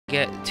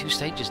get 2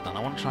 stages done.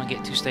 I want to try and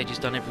get 2 stages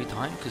done every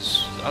time,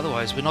 because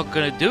otherwise we're not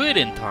going to do it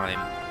in time.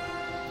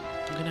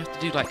 I'm going to have to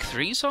do like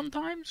 3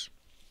 sometimes.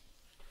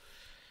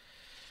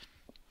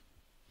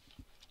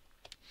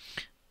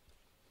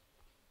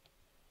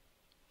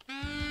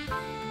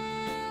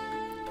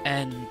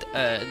 And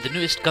the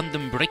newest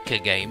Gundam Breaker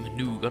game,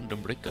 New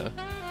Gundam Breaker,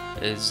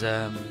 has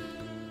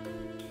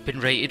been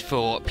rated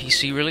for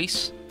PC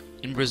release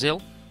in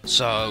Brazil.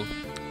 So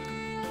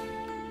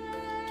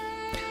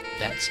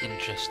that's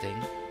interesting.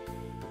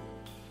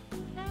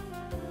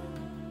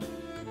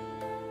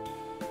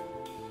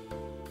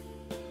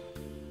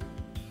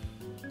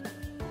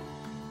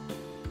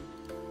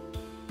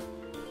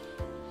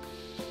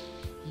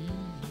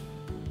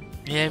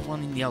 Yeah,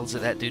 everyone yells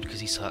at that dude because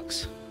he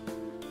sucks.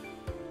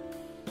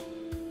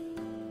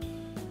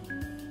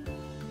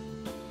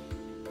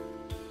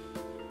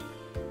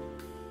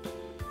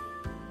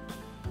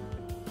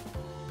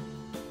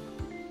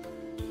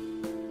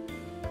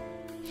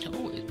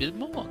 Oh, it's been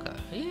Momoka,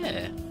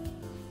 yeah.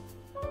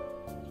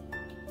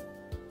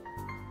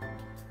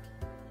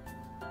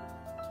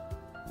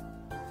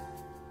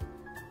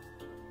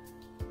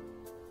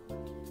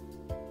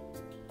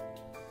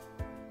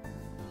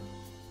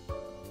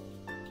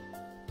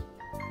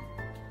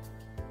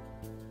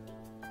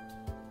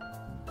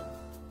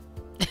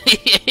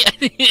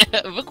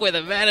 Yeah, a book with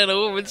a man and a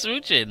woman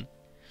smooching.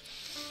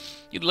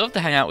 You'd love to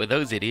hang out with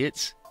those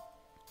idiots.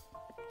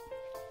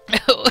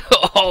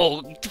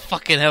 Oh,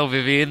 fucking hell,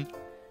 Vivian.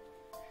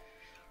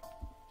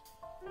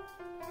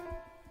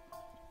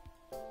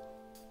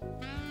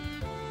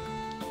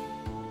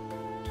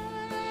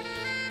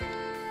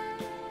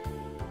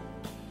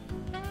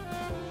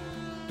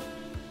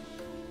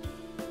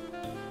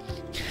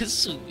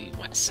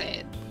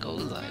 Sumimasen,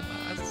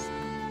 gozaimasu.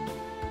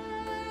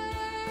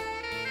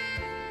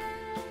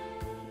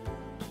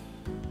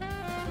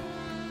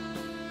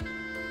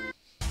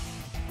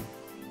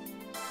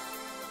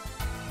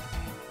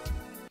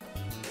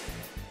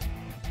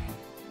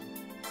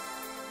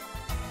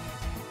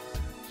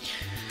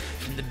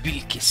 From the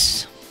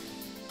Bilkis.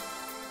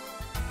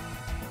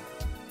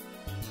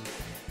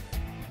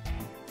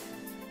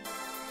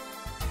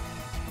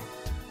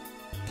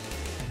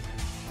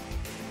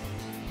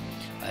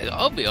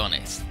 I'll be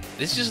honest,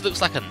 this just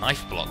looks like a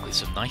knife block with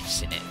some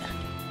knives in it.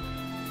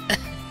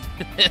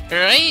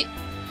 Right?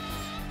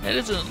 It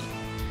doesn't...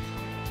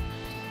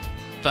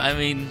 But I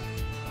mean,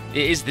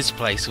 it is this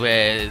place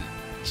where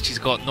she's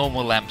got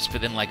normal lamps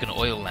but then like an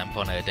oil lamp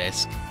on her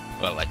desk.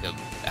 Well, like a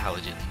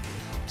halogen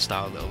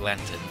style little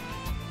lantern.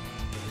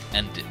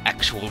 And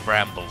actual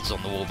brambles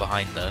on the wall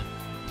behind her.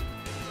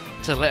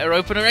 It's a letter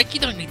opener, Ek? You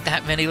don't need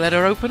that many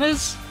letter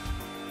openers!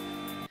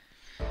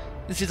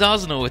 This is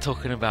Arzenal we're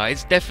talking about.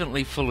 It's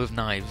definitely full of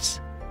knives.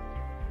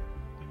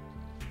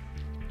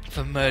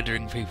 For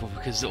murdering people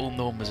because all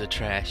normas are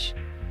trash.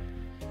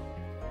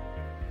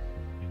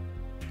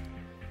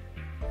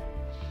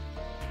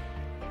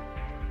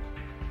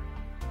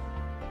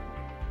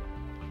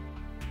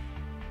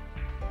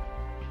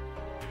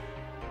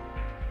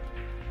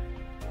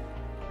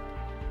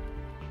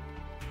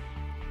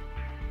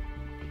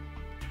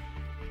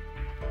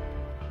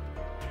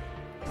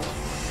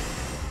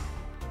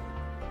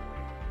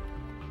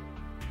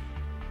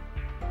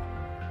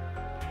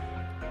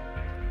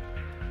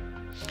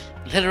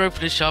 Letter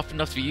openers sharp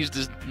enough to be used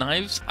as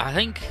knives? I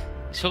think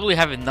surely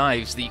having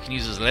knives that you can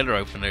use as a letter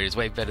opener is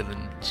way better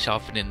than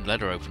sharpening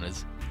letter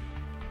openers.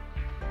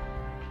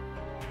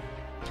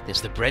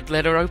 There's the bread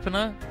letter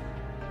opener,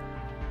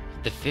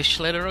 the fish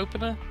letter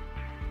opener.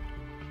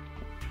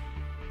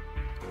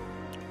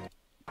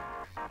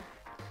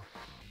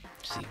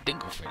 See,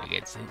 Dinkleford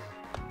gets it.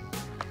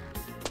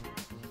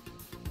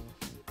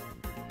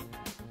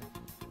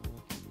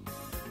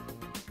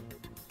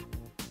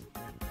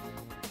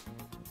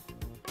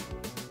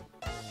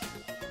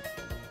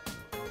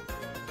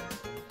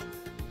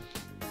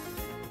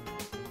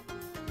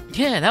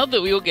 Yeah, now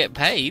that we all get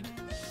paid.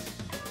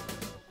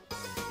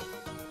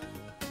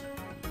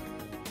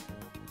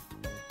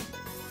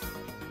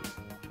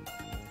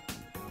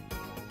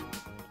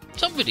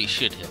 Somebody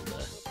should heal her.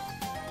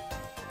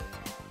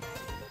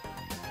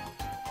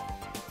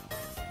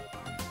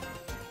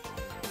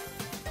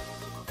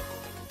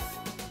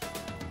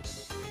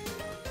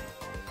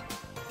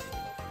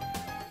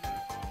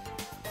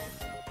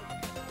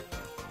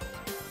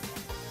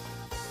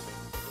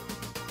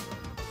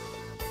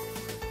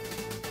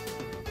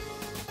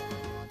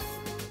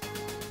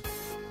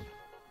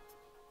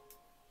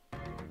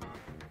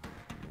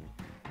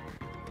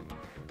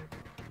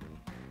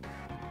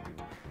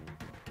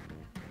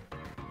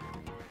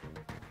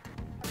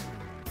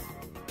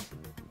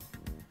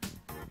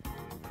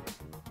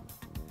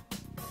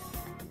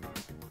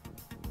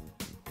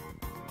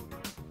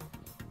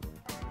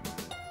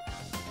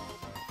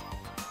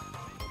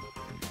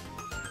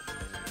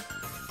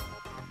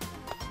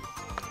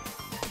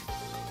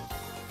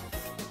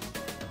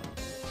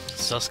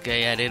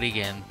 Sasuke at it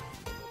again.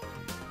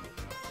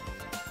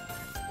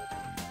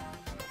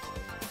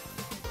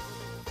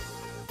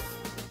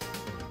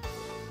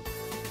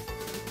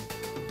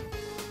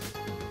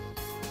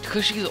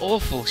 Because she's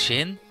awful,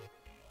 Shin.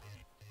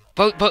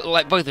 Both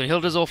of them.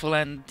 Hilda's awful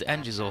and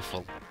Angie's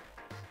awful.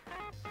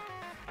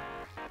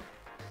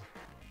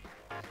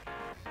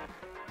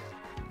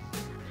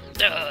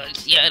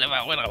 She heard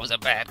about when I was a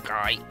bad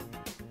guy.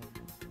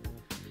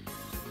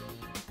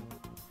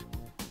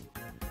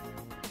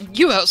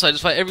 You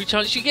outsiders fight every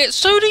chance you get.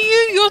 So do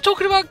you. You're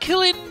talking about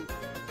killing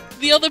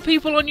the other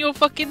people on your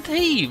fucking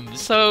team.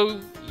 So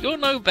you're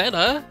no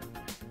better.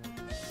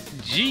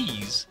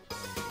 Jeez.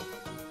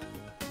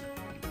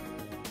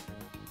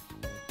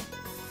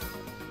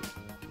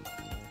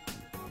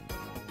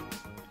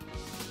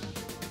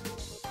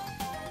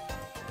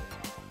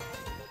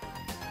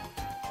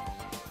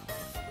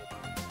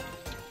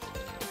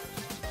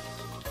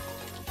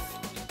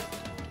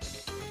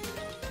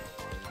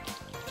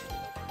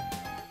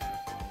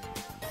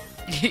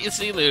 You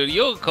see, Lou,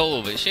 you're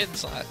cool, but shit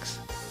sucks.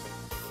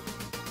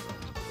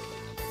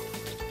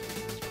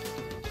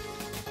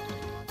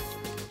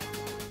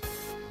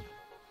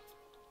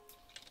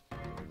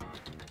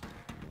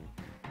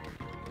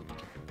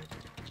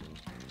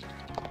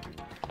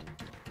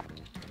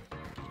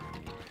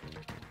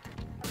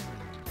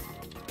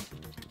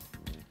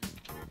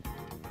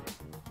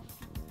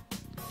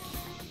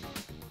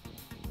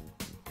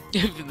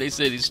 Everything they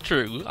said is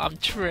true. I'm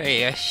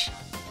trash.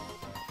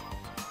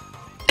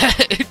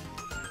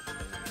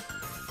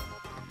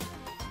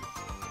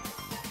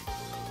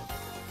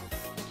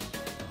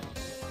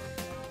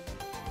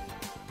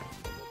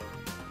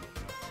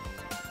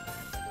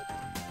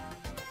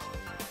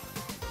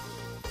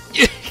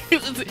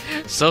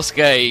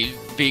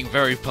 Sasuke being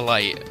very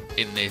polite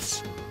in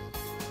this.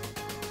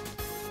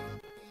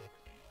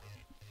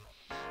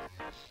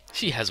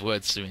 She has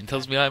words to me and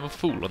tells me I am a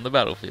fool on the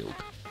battlefield.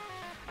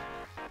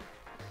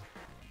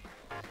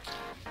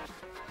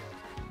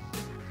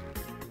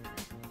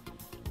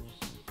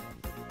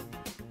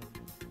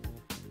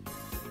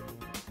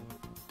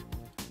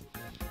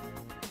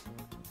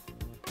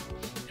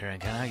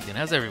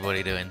 How's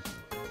everybody doing?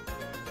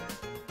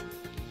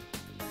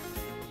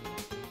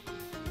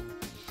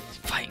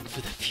 Fighting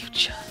for the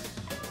future.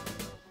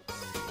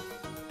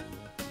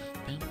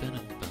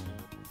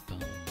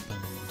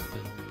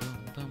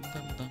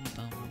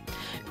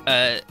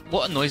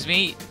 What annoys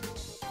me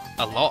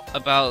a lot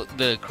about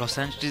the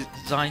cross-hatch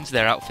designs,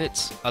 their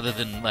outfits, other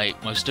than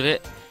like most of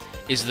it,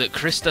 is that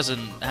Chris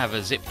doesn't have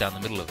a zip down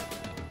the middle of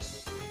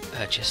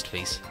her chest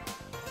piece.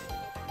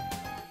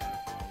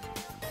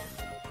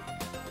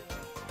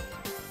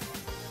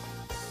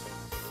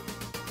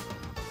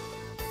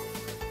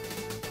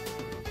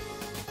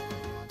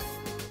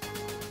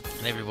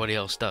 And everybody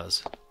else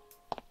does.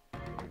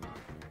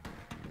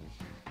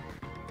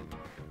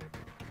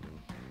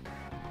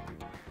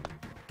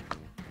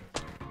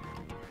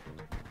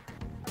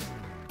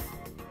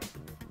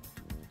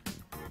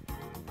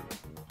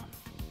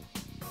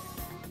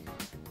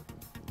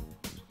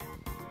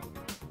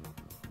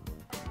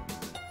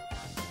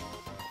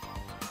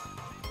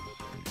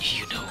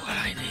 You know what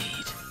I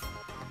need.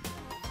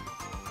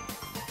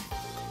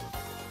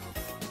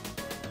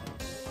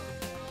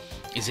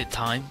 Is it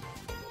time?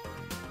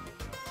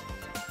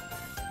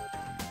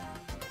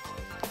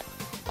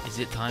 Is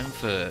it time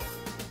for...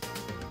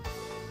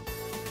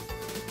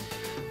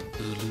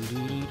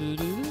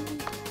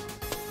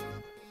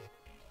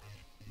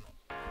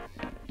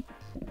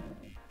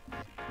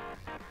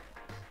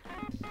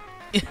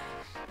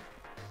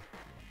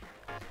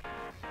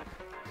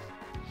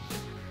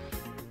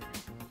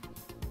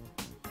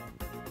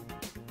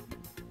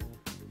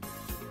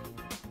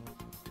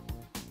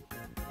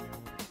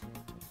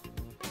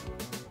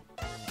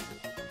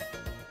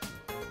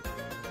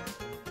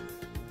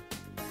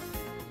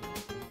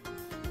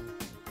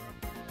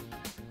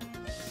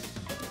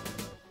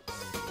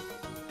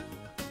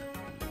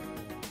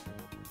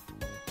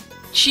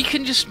 She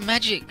can just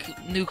magic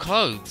new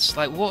clothes.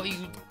 Like, what are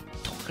you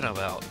talking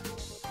about?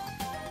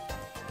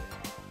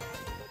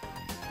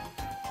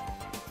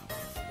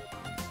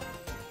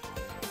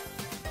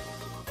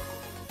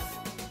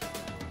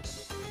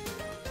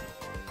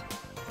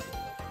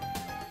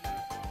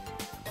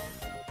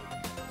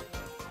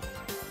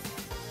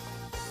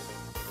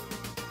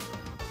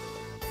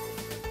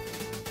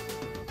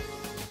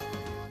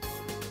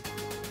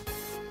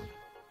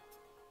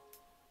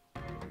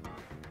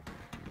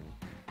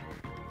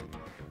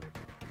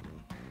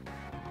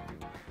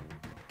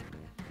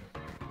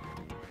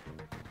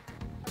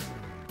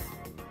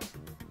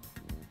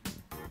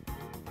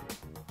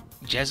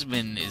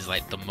 Jasmine is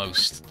like the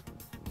most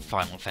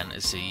Final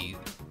Fantasy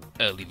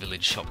early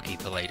village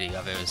shopkeeper lady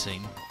I've ever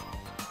seen.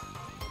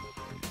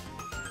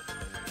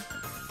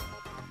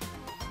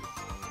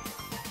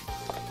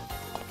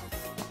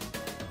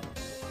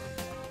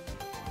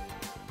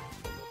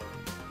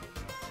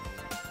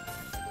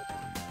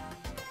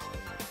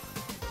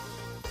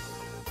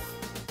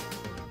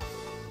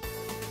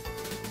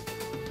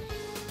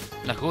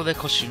 Like, all their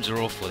costumes are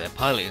awful, their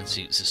piloting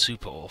suits are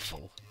super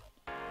awful.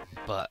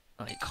 But,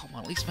 like, come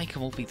on, at least make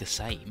them all be the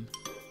same.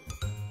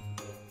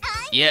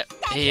 Yep,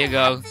 here you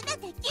go.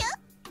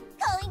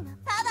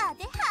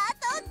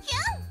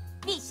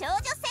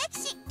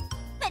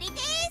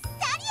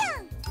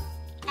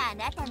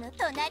 なたの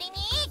隣に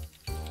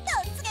突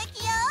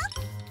撃よ。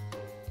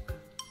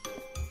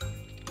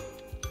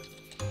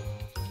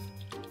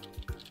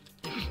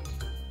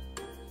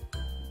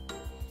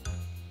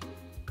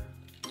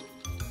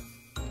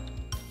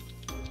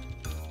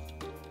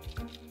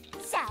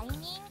シャイ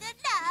ニング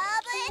ラ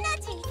ブエナ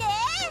ジーで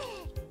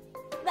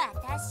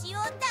私を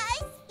大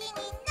好き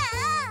にな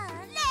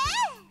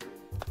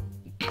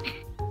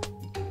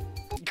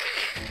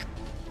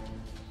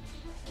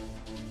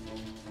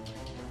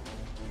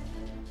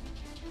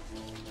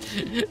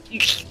れ.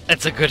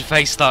 That's a good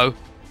face though.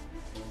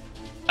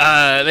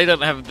 They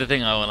don't have the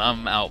thing I want.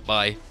 I'm out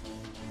by.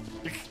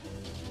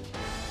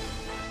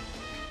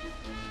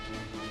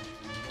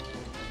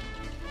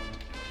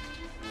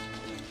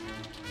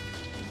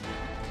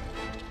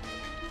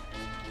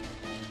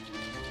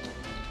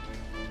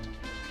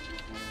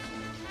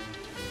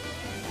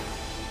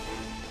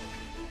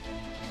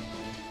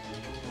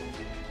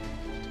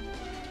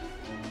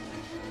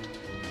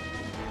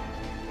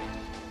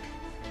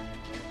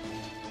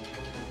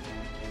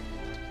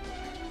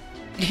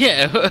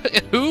 Yeah,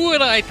 who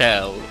would I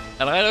tell?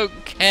 And I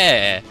don't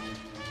care.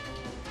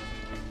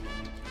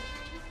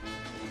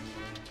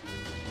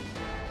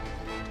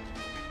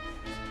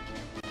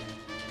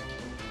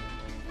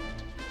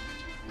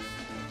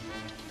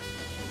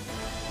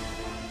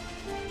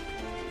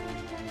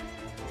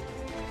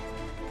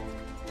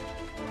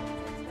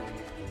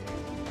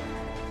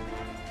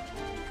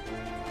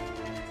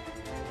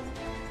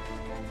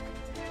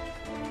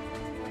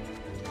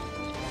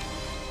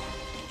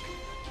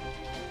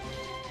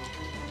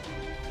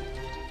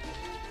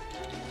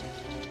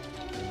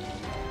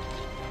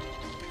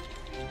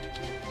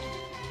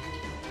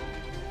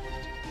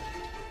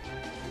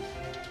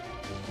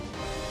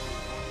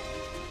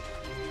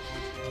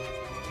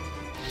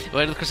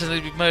 Why do the Christians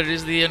need to be murdered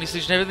is the only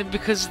solution to everything?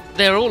 Because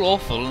they're all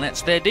awful and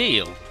that's their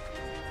deal.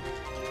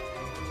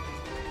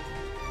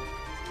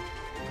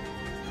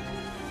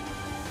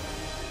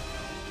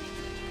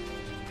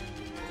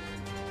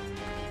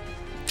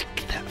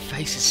 That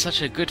face is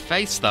such a good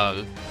face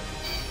though.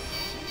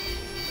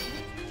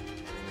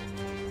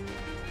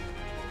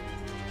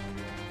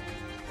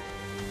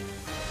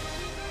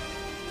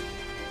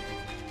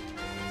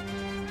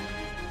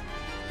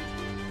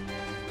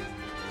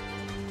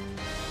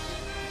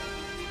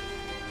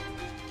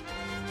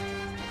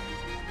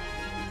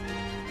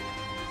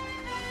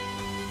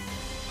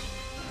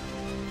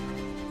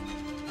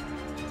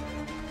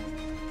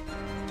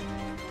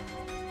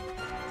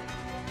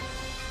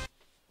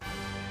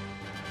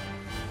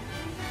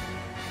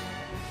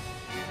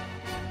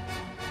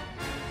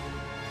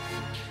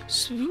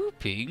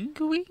 Swooping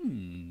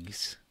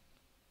wings.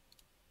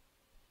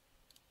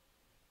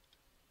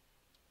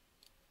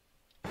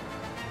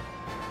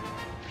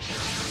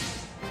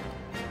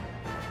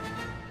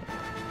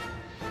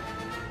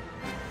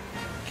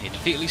 Okay,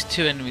 defeat at least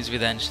 2 enemies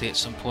with Angelie at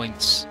some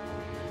points,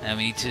 and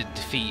we need to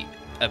defeat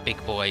a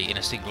big boy in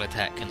a single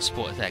attack, and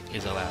support attack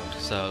is allowed.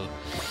 So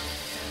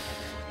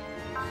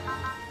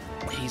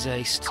he's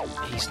aced.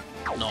 He's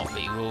not, but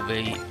he will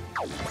be.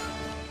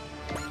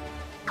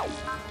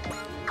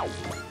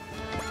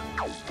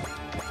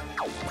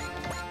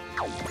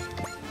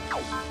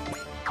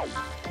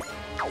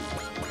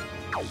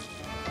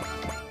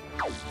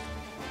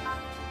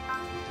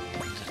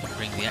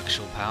 Bring the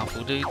actual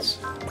powerful dudes.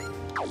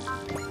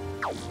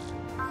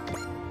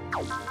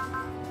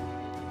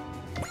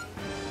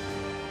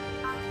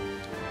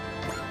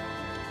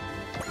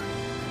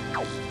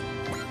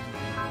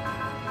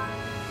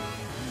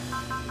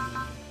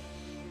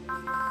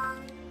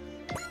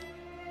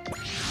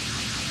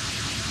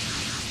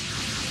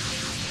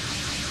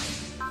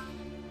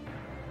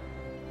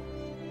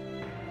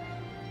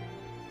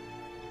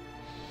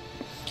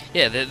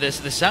 Yeah, the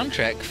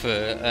soundtrack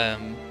for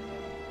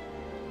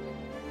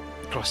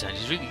Cross End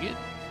is really good.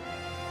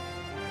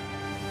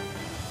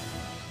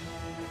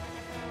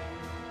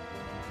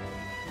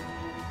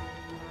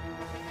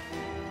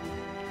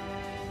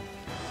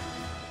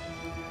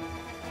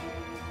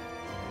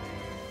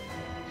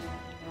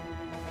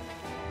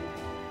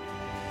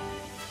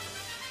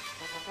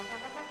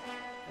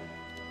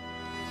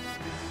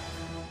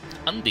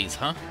 Undies,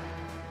 huh?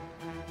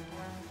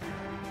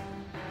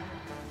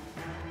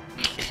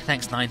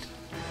 Thanks, 9.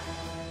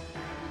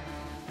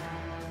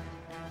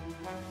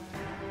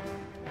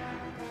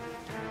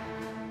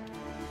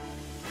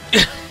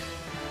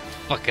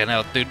 Fucking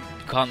hell, dude. You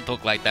can't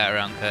talk like that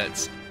around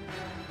Kurtz.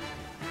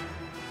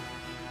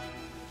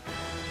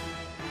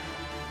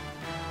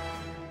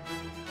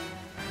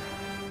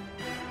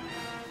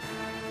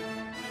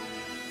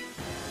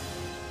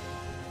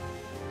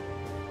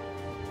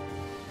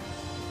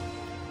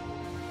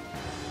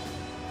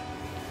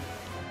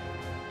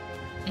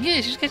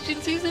 Yeah, she's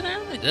catching season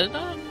out. I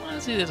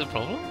don't see there's a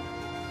problem.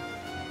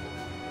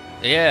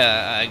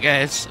 Yeah, I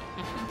guess.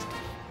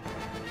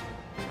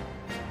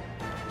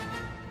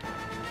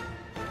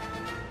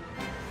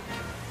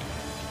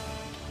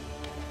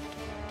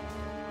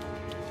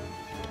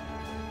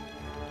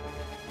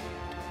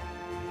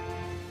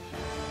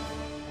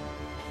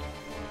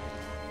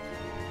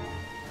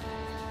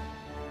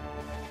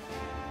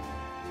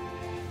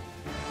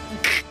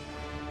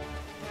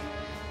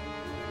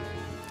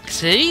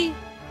 See?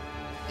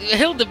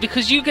 Hilda,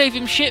 because you gave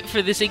him shit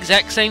for this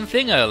exact same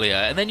thing earlier,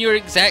 and then you're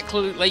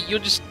exactly, like, you're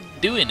just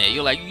doing it.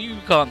 You're like, you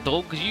can't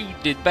talk because you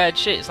did bad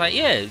shit. It's like,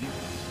 yeah,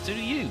 so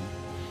do you.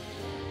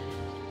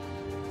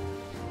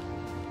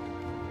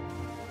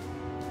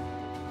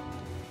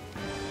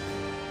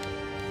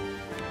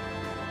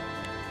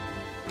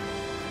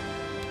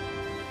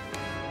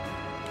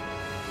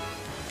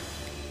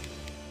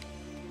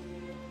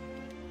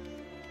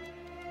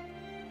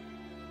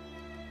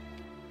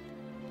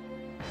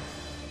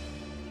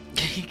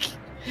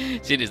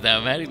 Sid is now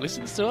a man who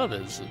listens to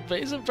others, but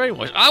isn't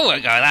brainwashed. I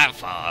won't go that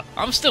far.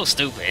 I'm still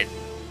stupid.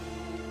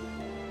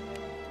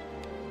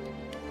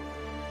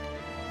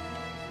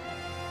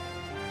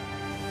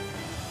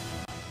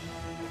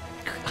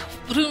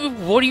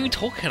 What are you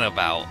talking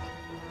about?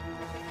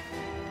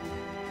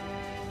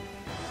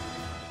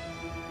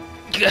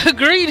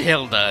 Agreed,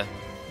 Hilda.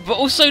 But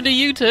also do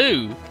you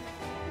too.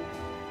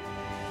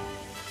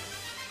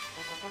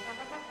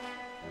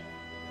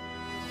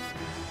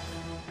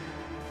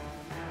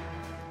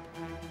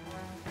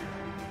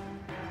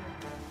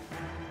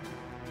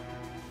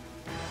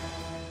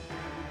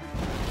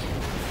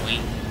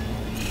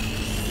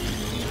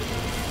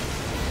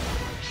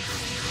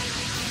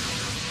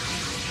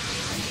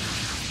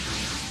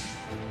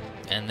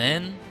 And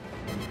then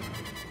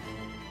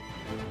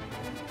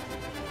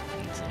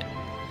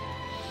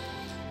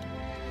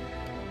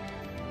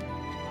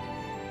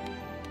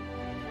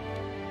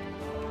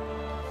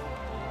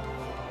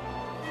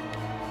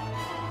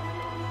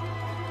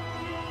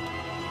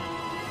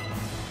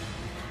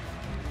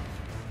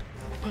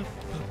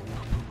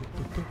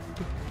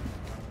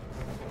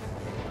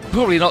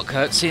probably not,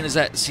 Kurt, seeing as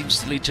that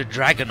seems to lead to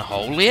Dragon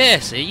Hole. Yeah,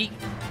 see?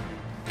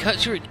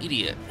 Kurt, you're an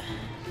idiot.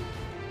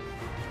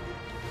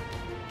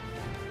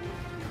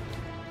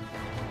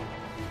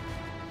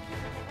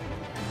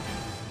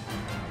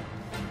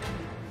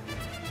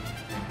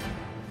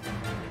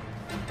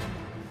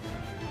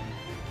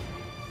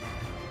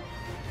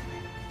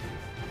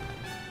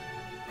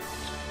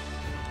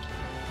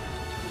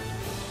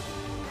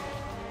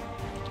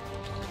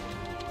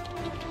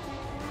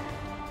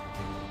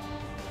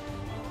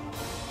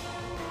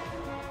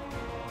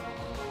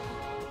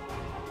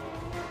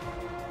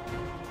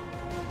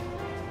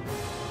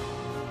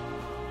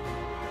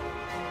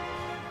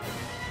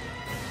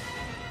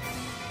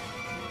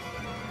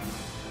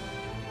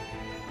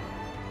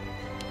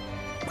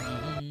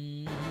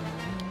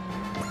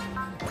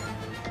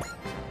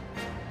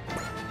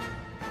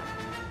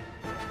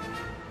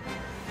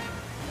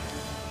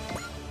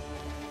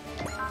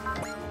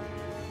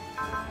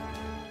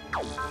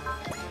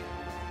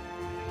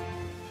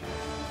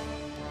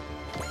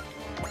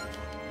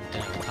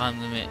 Time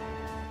limit,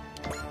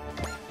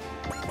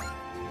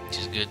 which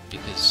is good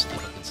because the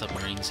fucking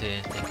submarine's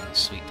here taking its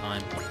sweet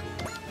time.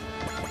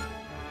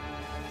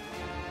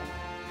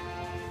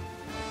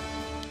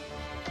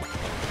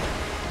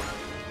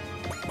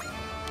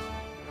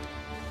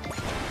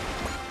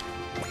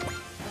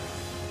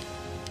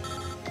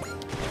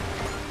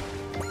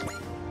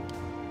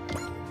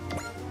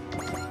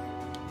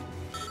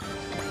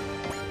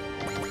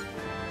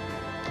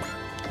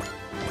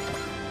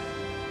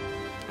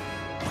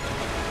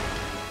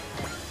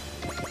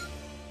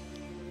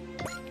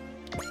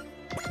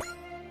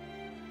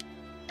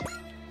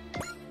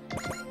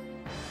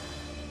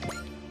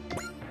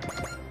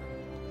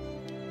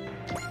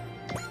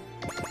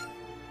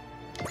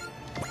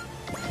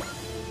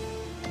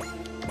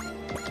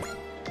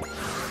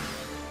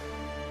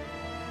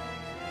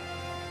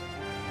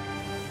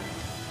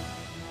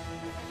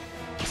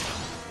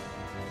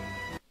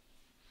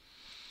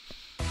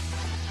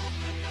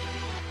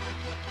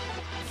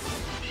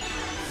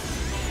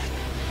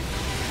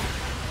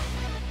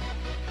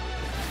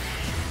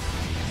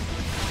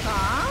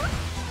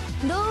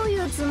どうい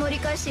うつもり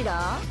かし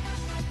ら？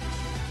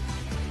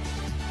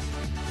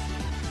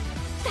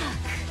た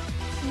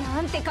く、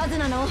なんて数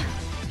なの。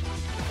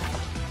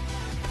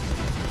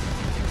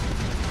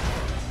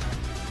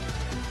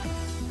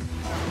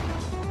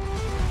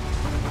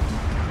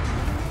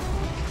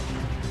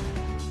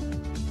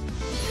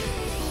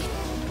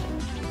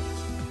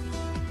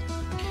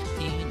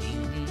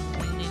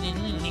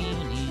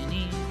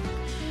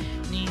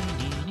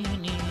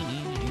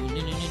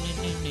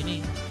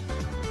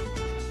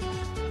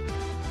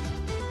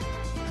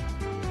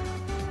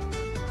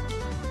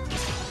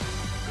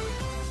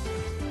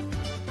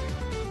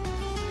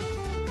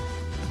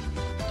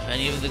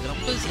Any of the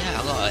numbers?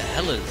 Yeah, a lot of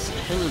Hella's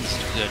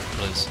going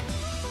close.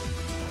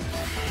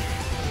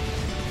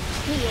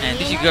 And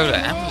if you go to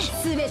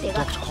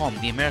Amazon.com,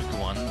 the American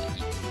one,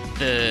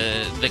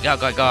 the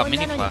Gaga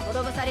mini plat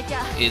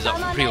is up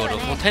for pre-order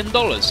for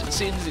 $10. And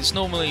since it's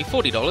normally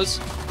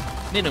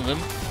 $40 minimum,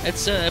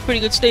 it's a pretty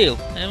good steal.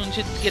 Everyone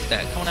should get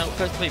that. Coming out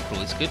 1st of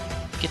April, it's good.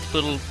 Get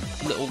the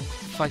little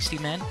feisty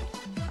man.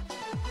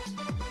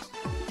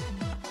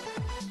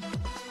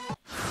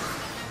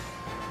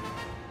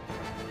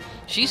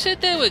 She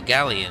said there were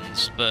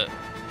galleons, but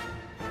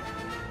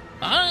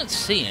I don't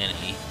see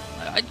any.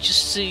 I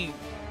just see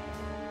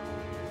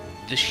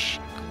the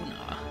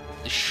schooner.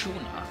 The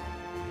schooner.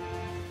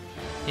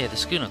 Yeah, the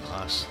schooner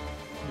class.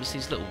 What's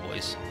these little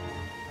boys?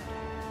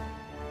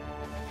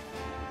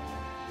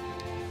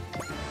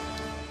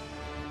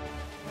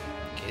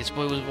 Okay, this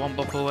boy was one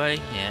bop away.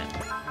 Yeah.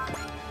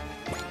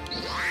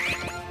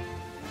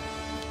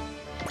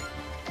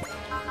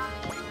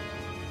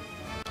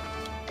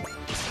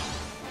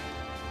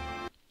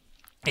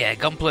 Yeah,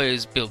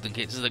 Gunplayer's building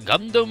kit. This is a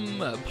Gundam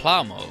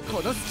Plamo.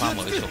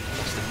 Plamo is your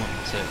plastic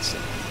model, so it's a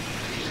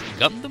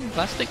Gundam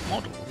plastic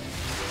model.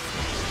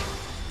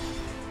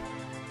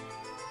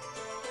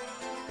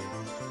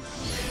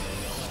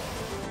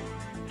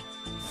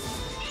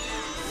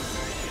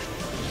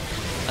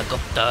 I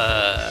got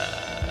the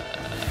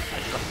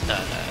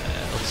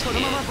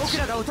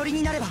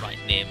right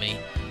near me.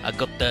 I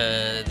got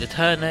the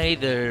Tournay,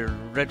 the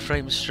Red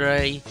Frame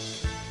Stray,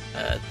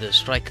 the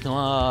Strike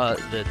Noir,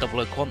 the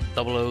double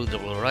O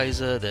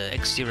Riser, the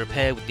XT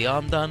Repair with the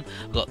arm done.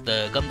 I got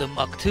the Gundam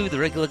Mark II, the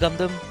regular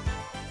Gundam,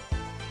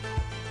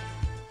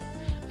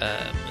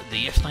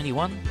 the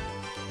F91,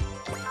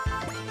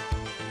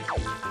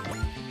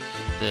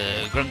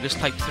 the Grungus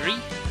Type 3.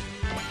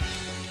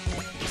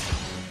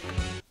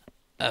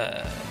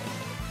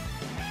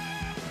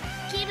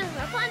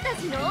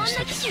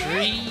 Type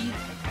 3.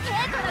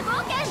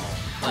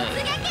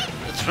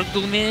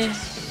 Trugdulmir,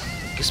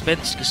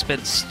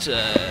 Gespenst,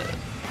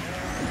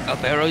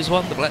 Albero's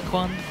one, the black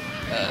one,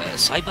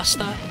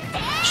 Cybuster,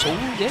 Soul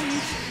Gave,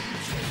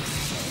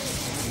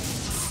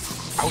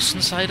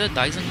 Außensider,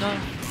 Dysengar.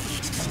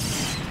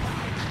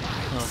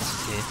 Oh,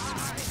 that's here.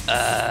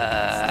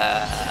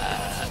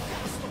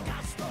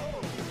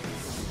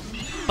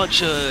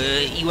 Bunch of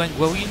Ewang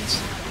Williams.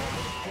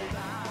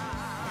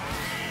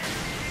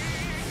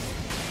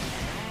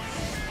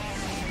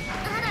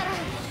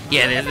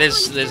 Yeah,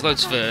 there's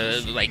loads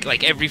for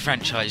like every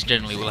franchise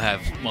generally will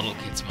have model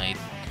kits made.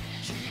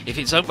 If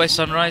it's owned by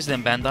Sunrise,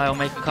 then Bandai will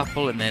make a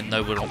couple, and then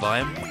no one will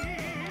buy them.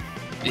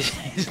 This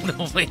is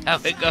normally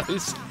how it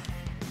goes.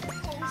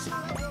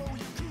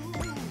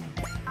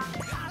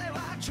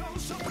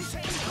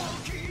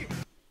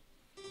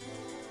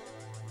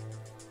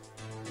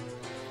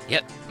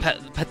 Yep,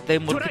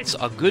 them model kits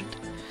are good.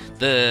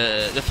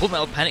 The Full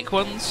Metal Panic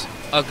ones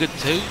are good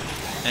too,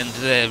 and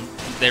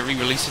they're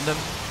re-releasing them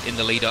in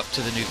the lead up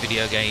to the new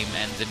video game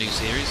and the new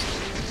series.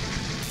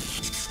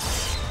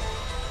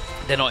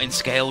 They're not in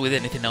scale with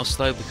anything else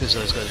though, because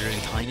those guys are really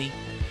tiny.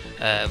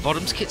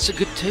 Vodum's kits are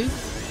good too.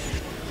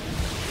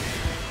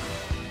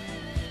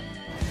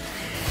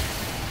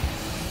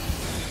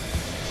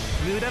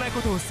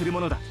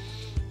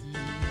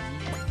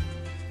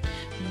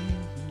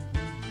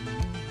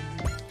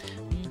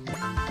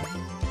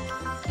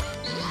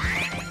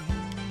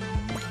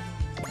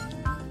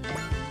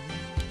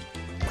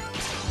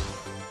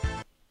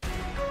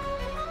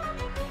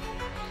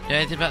 You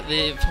know anything about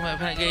the Full Metal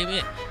Panic game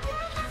yet?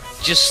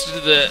 Just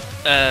that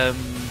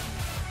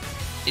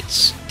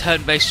it's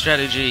turn-based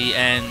strategy,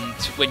 and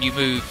when you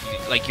move,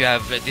 like you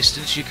have a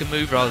distance you can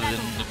move rather than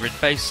the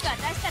grid-based. But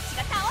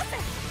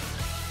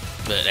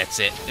that's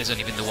it. There's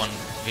only been the one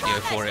video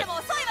for it.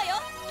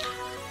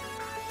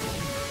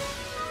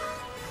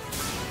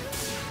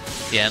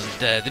 Yeah, and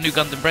the new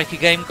Gundam Breaker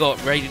game got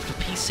rated for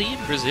PC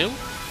in Brazil.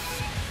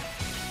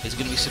 There's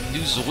going to be some new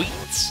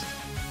Zoids.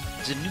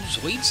 There's a new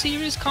Zoid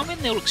series coming.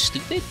 They'll look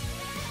stupid,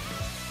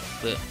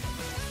 but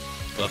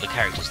well, the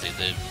characters do.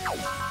 The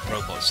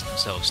robots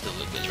themselves still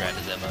look as rad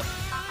as ever.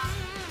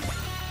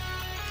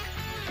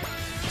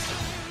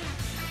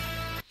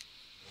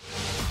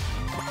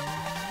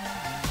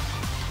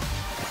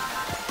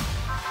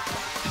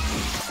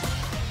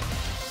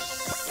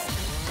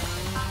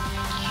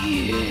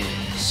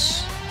 Yes.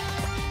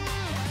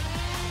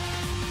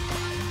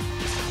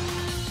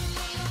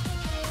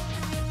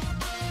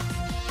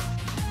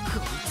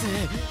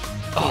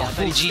 Oh,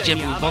 full GGM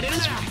with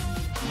monsters would be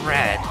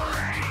rad.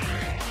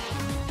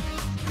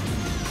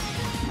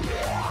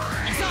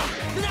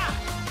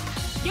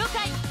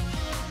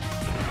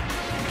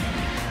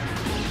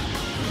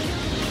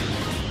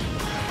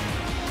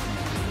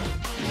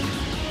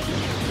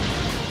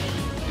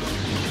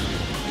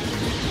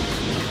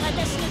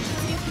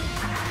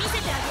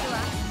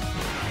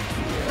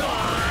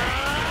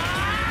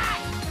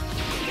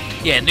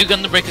 Yeah, new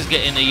Gundam Breaker's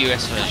getting a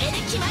US version.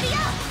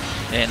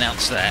 They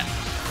announced that.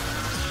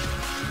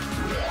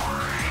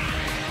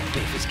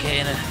 But if it's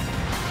getting a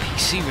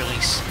PC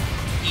release,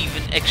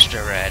 even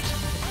extra rad.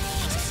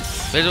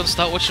 But don't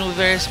start watching all the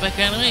various spec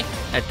anime?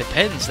 That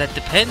depends, that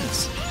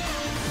depends.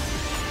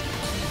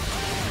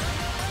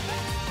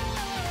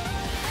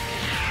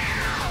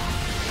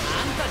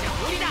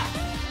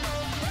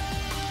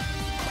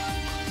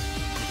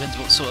 Depends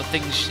what sort of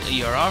things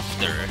you're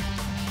after.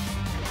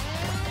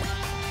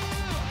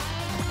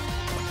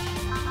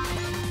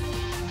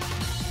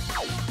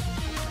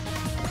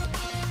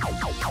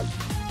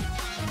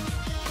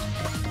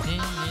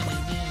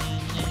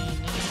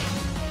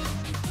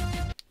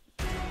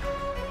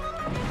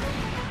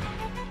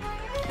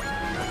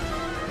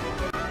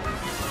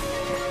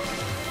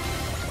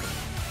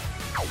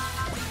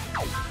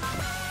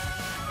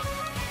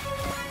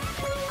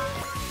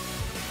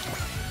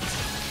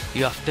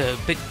 You have the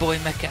big boy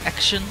mecha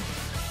action.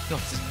 You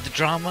have the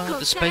drama,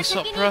 the space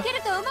opera.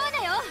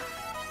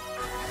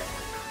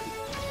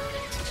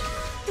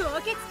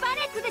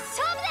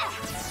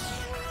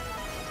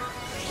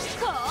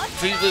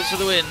 Three boots for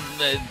the win.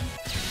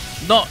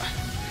 Not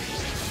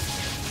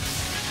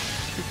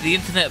the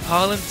internet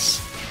parlance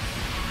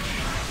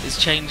has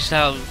changed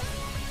how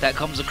that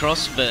comes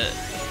across, but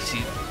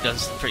she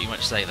does pretty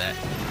much say that.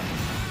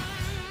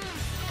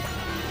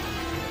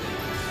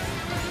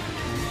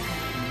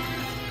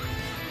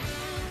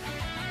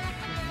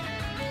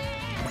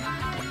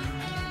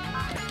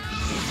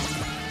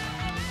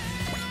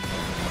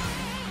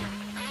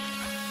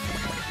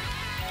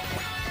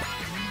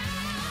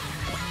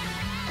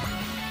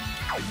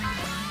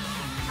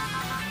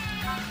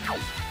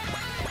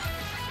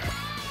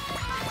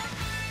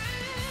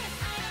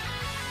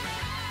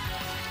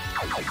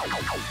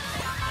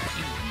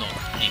 Not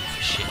aim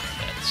for shit,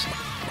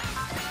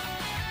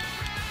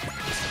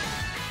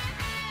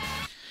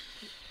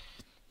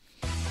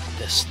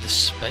 that's the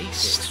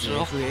space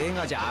opera.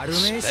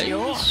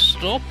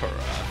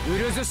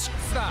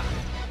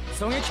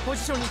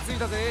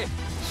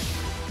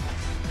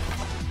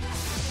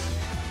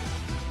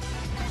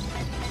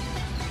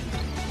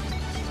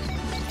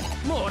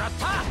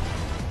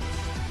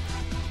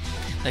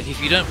 Like,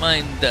 if you don't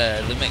mind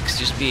the mix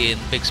just being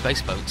big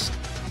space boats,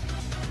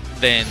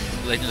 then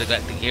Legend of the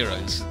Galactic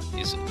Heroes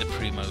is the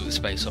primo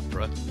space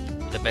opera,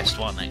 the best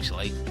one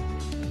actually.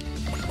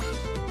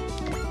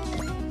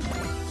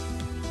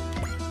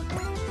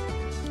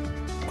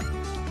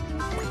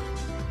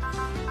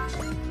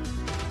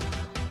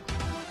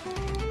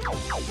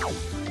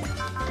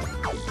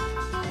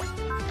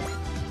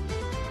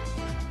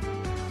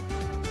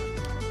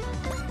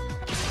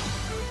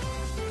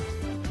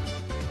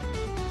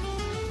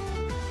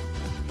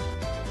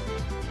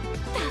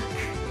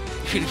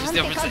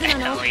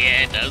 Hell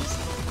yeah, it does.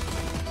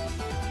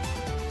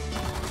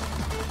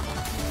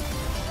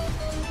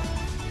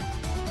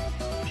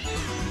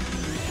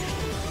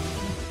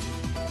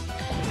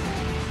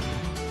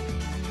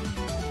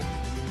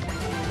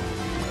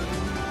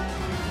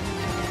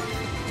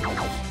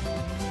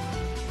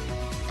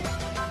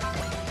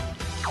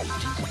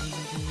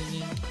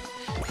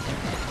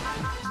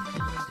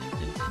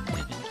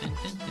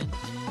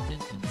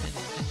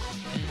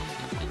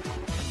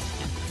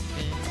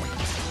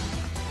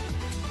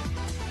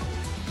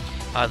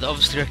 I'd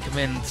obviously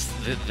recommend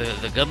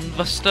the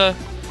Gunbuster.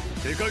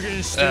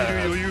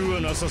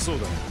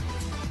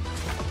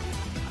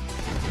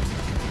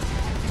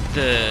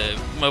 The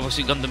Mobile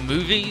Suit Gundam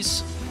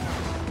movies.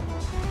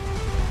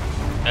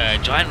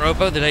 Giant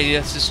Robo, The Day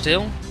That's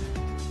Still.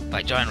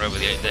 Like, Giant Robo,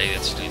 The Day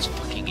That's Still is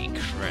fucking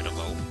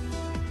incredible.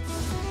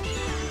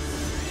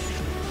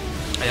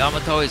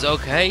 Yamato is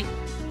okay.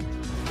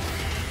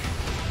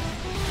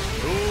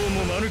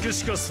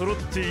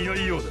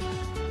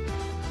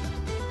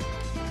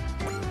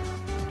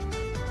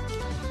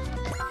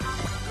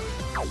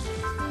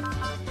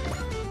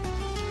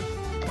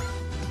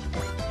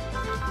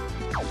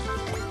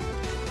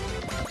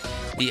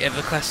 The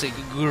ever classic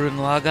Gurren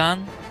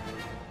Lagann.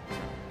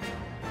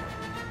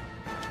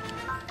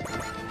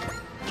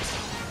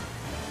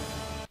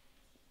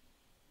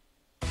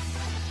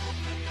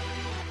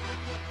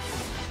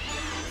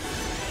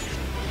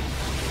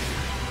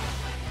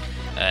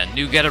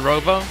 New Getter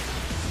Robo.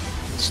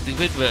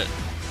 Stupid, but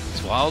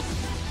it's wild.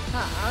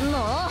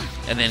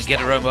 And then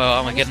Getter Robo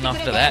Armageddon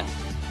after that.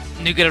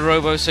 New Getter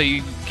Robo, so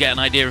you get an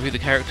idea of who the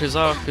characters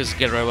are, because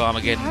Getter Robo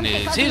Armageddon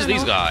is, here's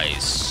these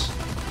guys.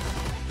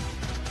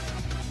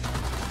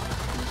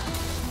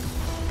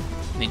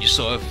 And you're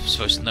sort of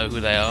supposed to know who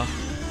they are,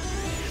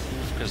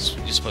 because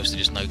you're supposed to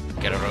just know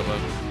Getter Robo.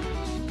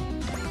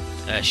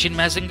 Shin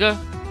Mazinger.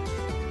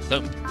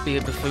 Don't be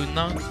a buffoon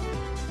though.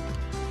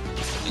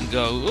 And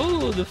go,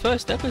 oh, the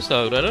first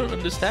episode, I don't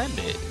understand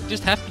it. It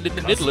just happened in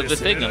the middle of the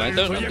thing and I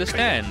don't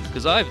understand,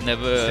 because I've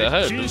never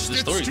heard of the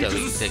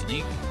storytelling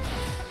technique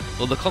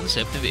or the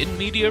concept of in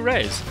media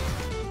res.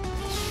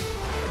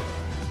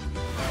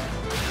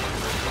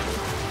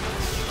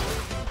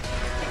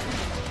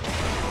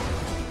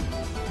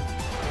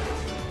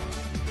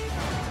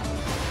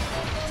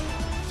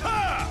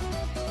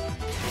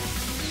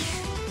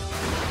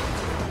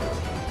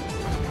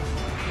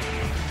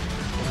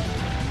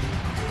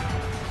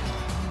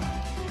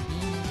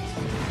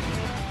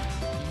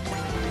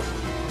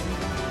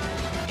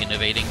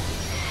 Innovating.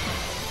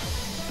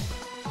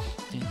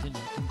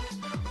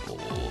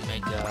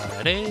 Omega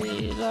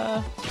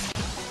Rela.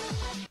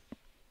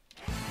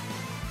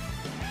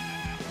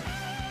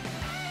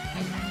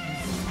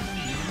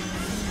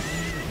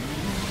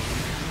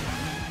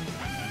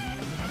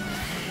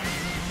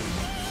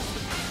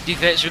 Do you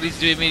think it's really to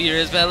do with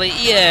Meteor's Valley?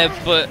 Yeah,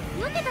 but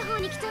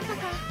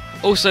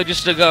also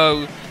just to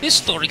go, this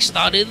story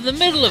started in the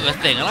middle of a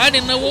thing and I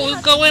didn't know what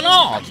was going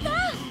on.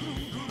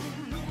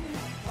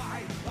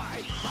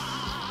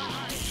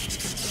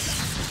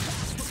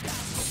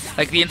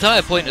 Like, the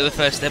entire point of the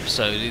first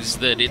episode is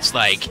that it's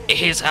like,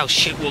 here's how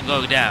shit will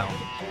go down.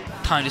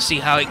 Time to see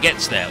how it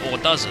gets there, or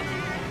doesn't.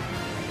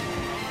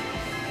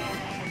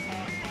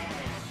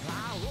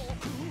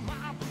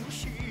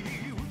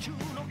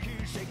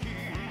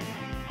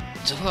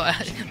 It's a lot.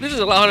 This is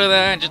a lot harder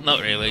than just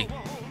not really.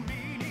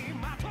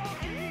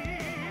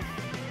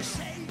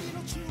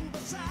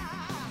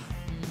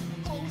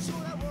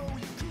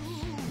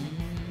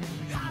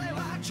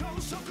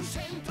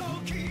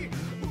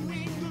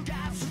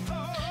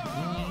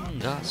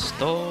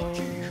 Gasto.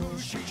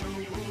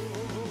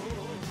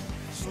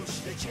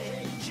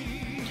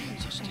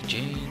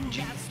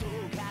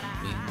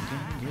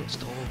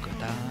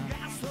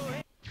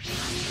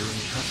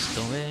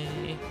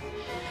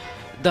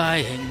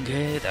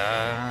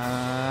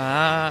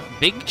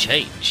 Big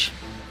change.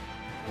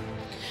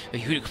 A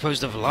unit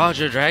composed of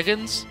larger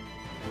dragons?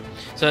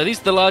 So are these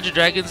the larger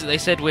dragons that they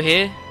said were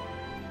here?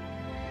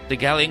 The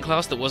Galleon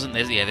class that wasn't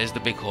there? Yeah, there's the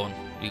bighorn.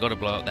 We gotta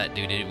blow up that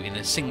dude in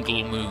a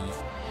single move,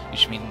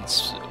 which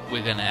means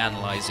we're gonna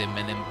analyze him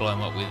and then blow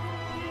him up with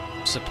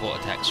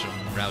support attacks from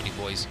rowdy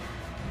boys.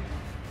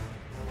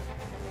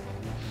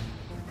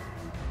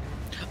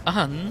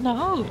 Ah,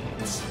 no!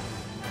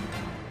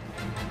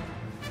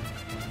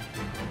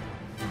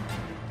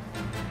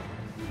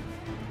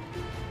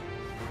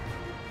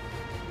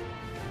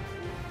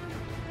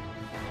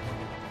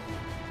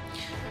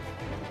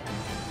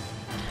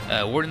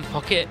 War in the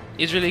Pocket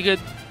is really good.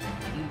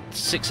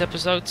 6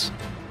 episodes.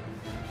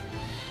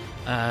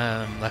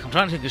 Like, I'm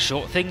trying to think of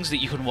short things that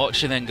you can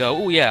watch and then go,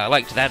 oh yeah, I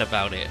liked that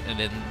about it, and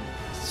then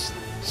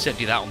send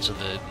you that onto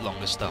the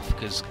longer stuff,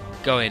 because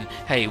going,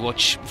 hey,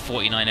 watch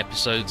 49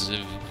 episodes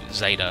of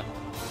Zeta,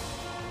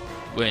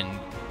 when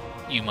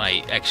you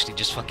might actually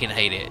just fucking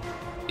hate it,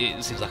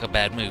 it seems like a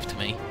bad move to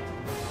me.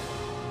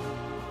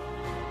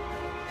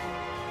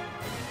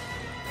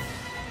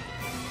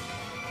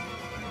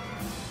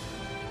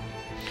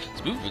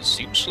 This movement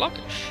seems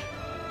sluggish.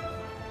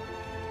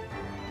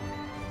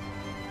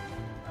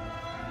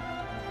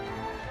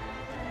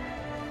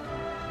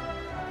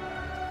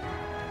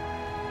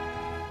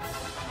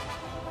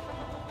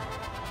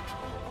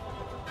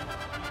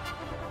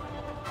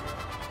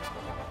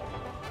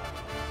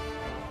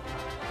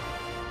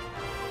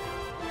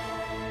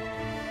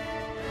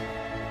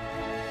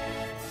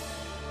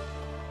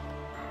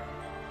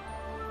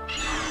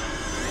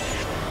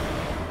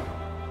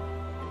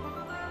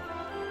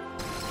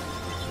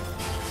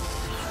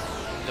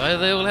 Do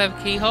they all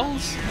have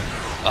keyholes?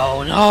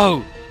 Oh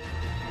no!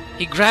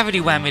 He gravity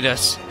whammied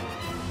us!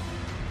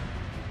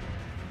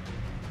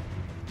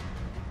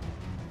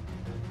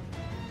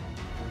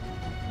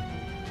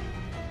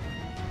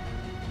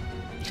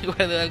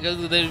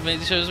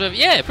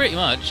 Yeah, pretty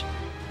much.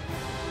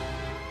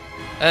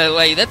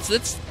 Like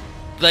that's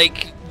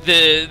like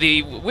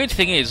the weird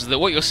thing is that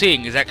what you're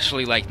seeing is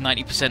actually like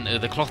 90%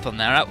 of the cloth on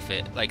their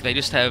outfit. Like they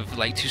just have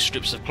like 2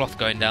 strips of cloth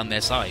going down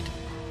their side.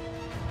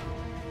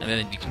 And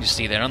then you can just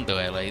see their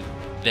underwear, like,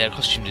 their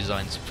costume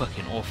design's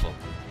fucking awful.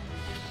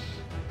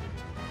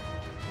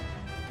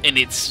 And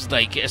it's,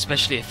 like,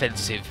 especially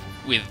offensive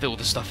with all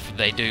the stuff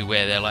they do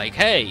where they're like,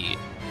 hey,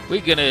 we're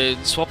gonna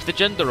swap the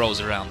gender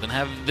roles around and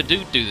have the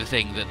dude do the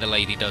thing that the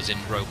lady does in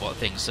robot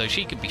things so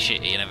she can be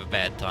shitty and have a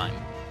bad time.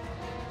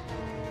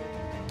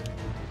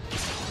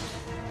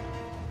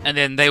 And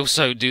then they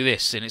also do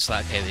this, and it's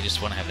like, okay, they just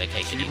want to have their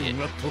cake and eat it.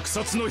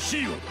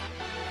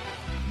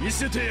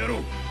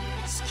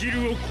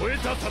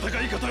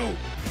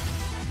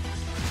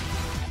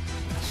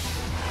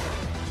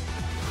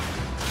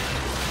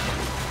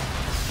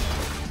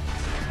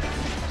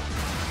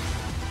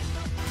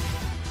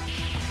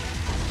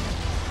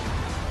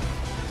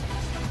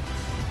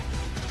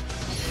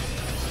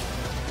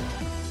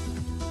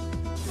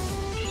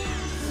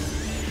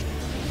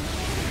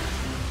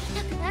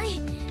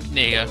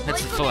 There you go,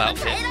 that's the full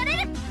outfit.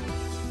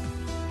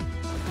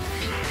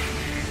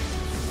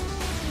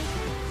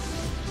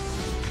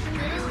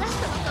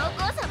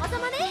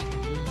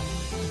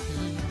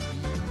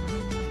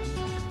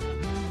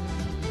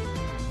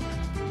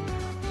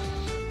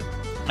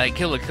 Like,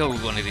 Killer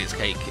wanted his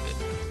cake,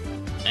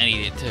 and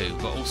he did too,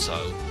 but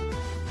also,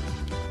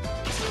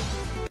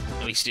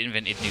 at least he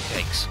invented new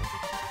cakes.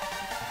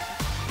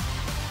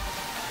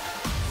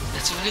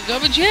 That's fucking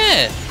garbage,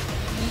 yeah!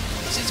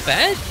 This is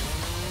bad.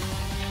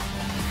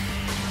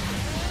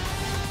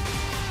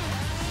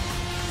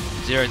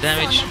 0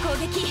 damage.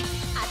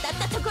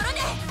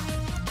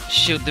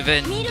 Shield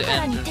Defend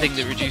and the thing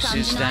that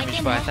reduces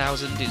damage by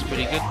 1,000 is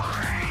pretty good.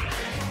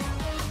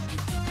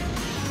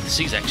 This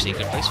is actually a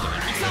good place for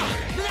him,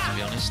 to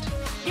be honest.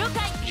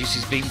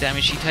 Reduces beam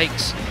damage he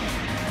takes.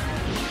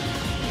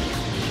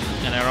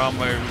 And her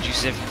armor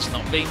reduces everything that's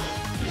not beam.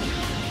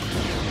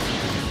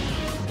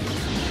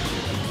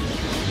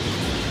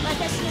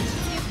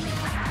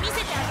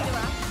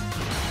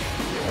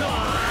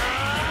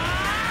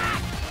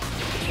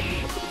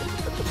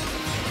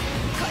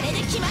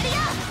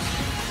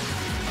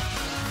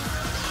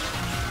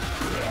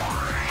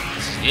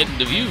 This is the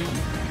end of you.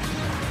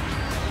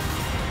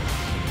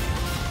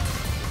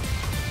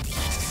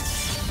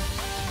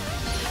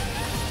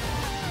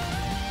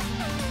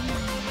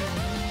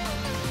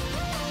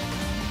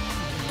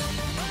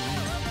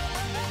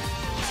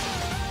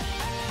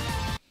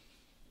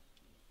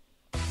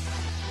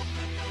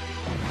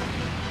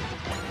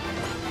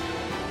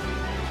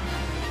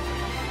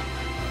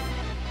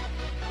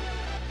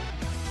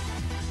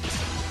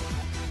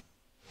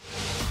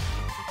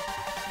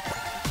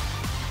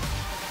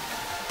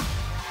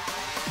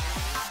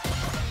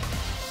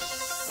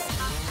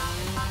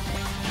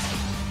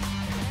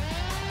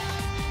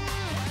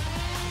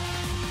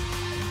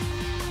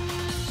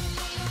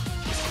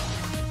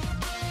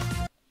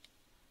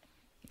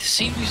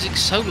 cutscene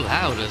music's so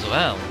loud as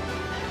well.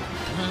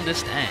 I don't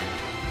understand.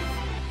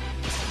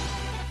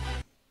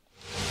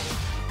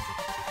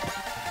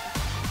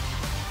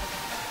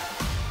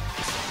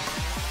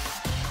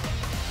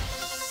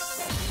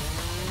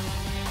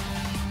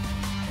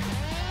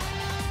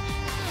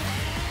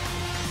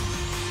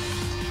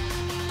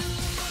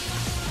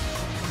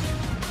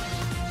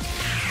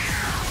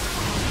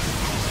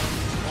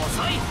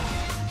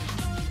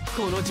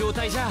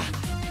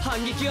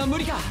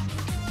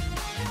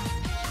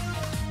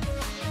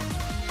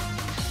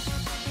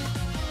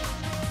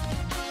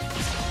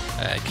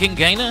 King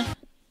Gainer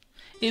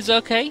is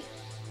okay.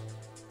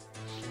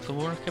 For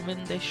more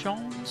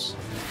recommendations.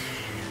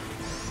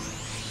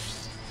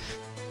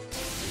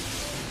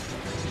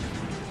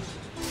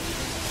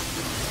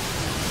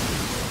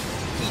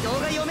 軌道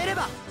が読めれ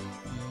ば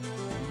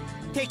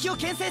敵を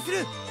牽制す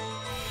る。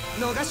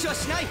逃しは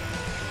しない。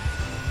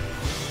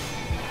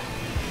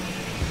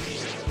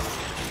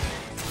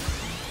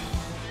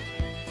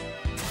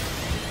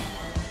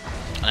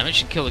 And I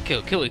mentioned Killer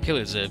Kill. Killer Kill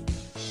is a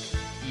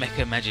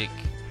mecha magical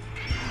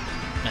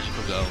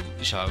girl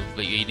show,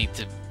 but you need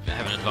to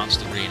have an advanced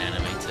degree in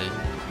anime to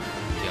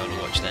be able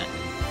to watch that.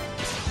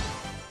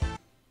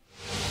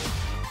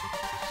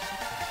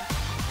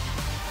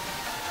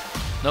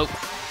 Nope.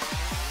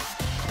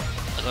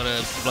 I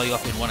gotta blow you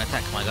up in one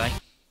attack, my guy.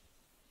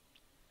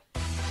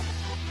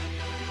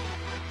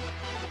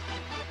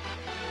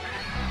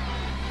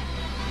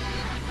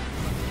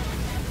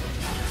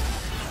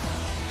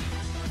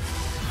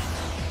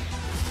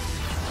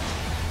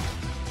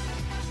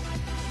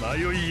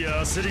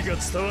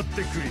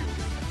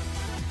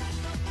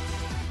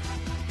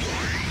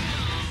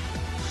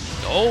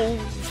 Oh,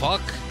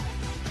 fuck.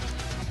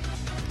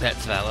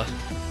 That's valor.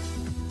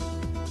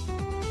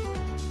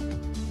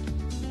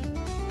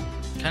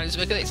 Can it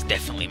make it? It's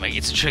definitely make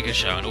it's a trigger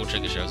show, and all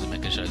trigger shows are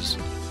mecha shows,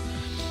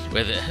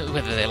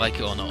 whether they like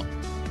it or not.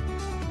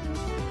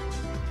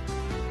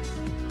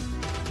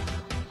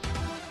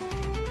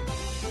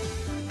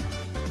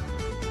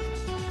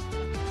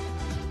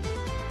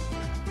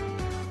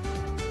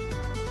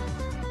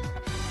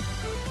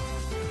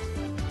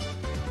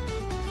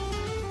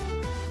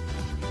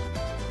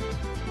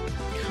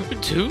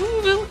 Two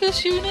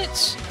Vilgus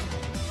units?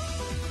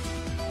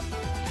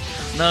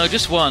 No,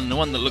 just one. The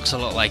one that looks a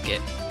lot like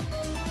it.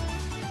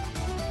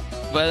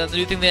 But the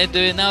new thing they're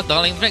doing now,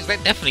 Darling Phoenix,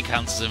 that definitely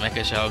counts as a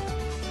mecha show.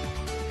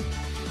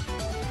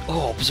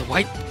 Oh, it was a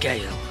white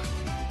gale.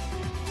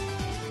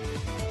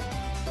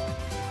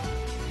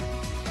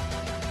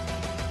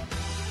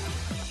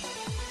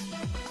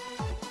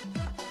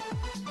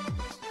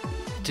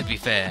 To be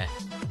fair,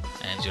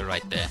 and you're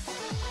right there.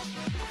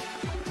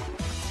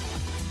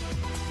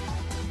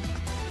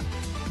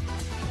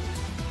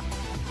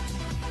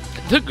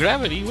 The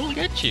gravity will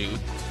get you.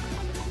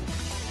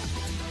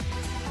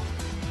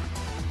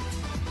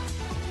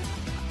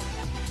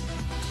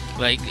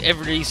 Like,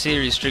 every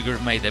series Trigger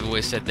have made, they've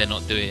always said they're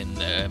not doing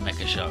a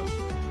mecha show.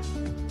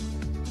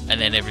 And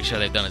then every show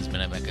they've done has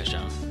been a mecha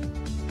show.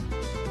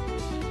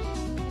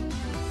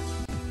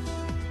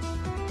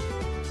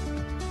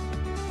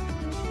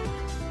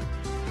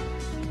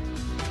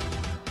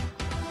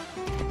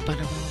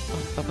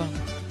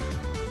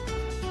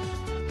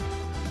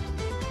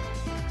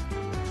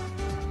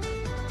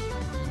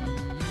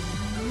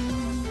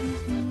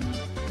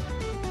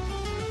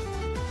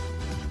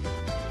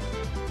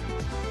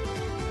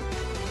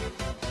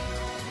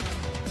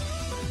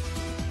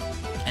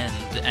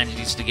 And he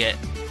needs to get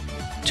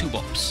 2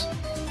 bops.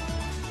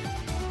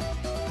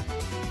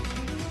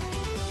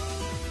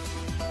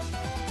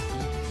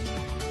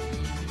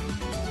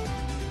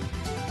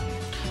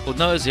 Well,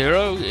 no,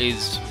 Zero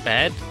is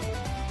bad,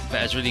 but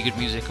has really good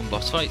music and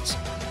boss fights.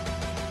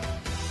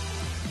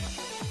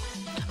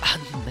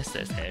 Unless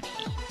there's heavy.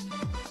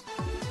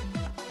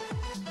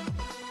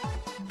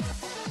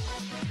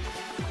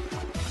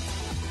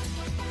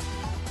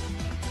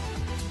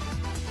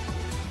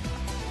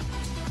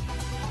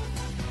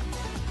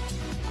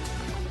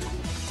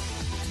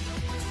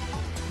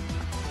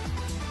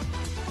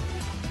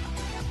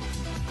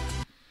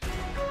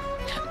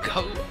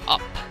 Go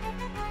up.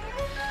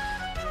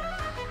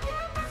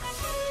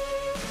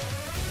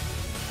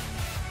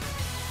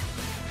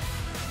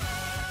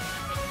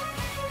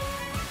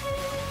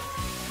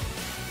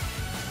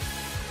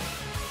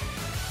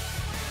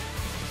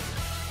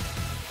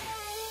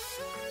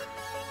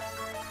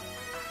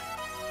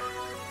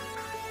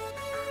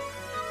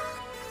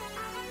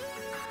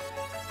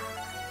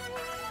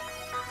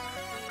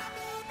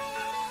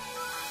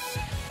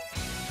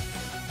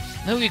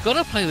 No, we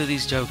gotta play with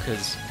these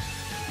jokers.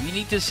 We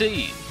need to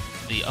see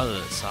the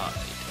other side.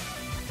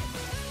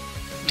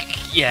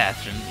 Yeah,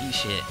 from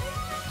shit.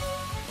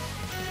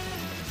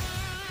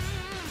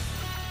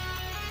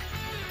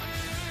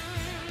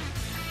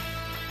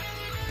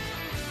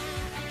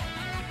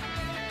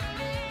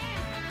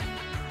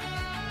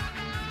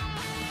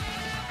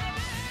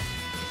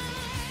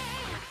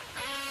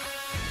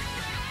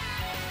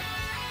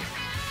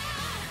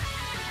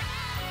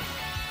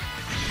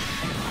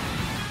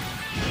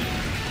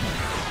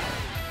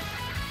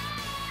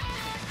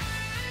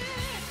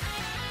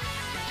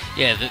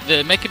 Yeah,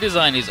 the mecha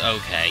design is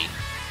okay.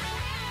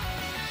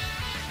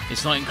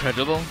 It's not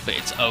incredible, but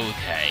it's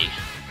okay.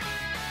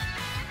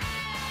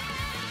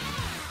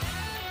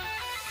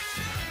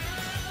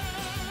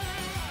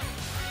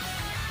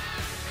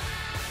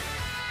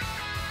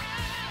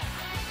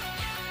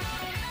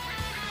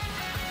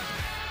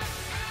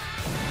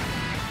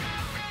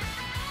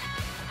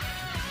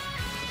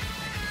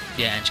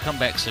 Yeah, and come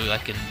back so I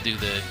can do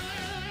the...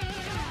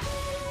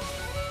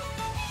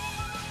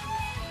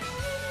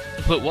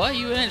 But why are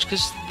you Ange?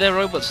 Because their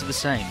robots are the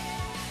same.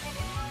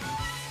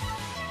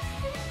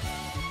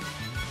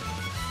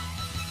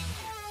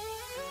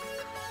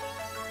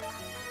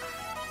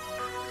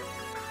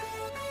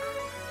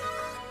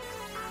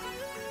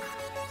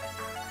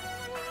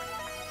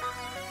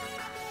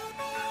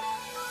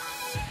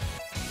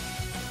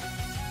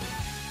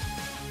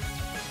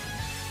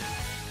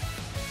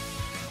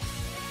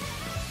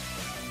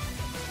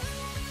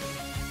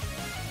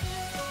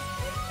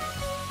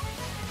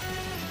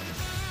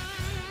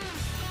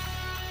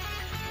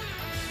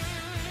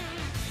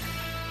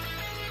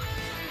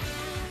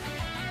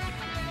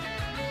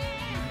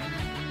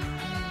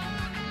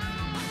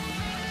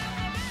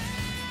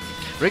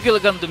 Regular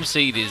Gundam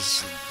Seed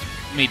is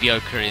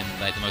mediocre in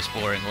like the most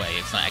boring way.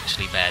 It's not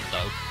actually bad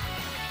though.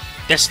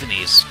 Destiny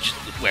is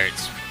where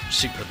it's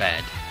super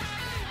bad.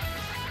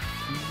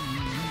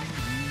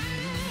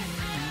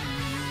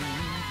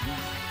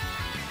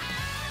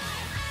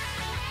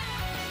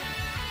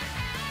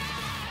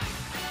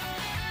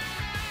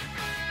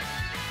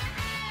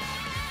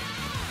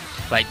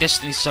 Like,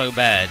 Destiny's so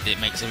bad, it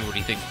makes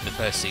everybody think the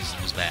first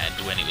season was bad,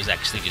 when it was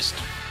actually just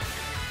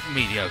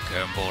mediocre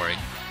and boring.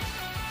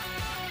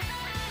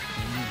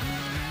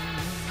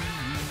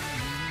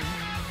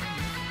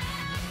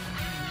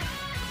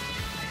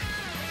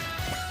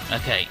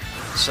 Okay,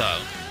 so...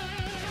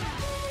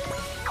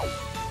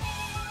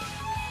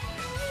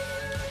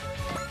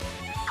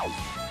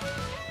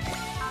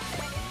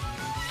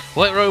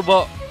 White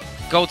robot,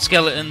 gold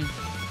skeleton,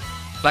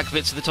 black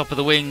bits at the top of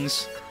the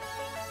wings,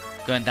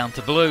 going down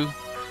to blue,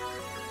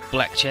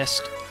 black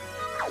chest.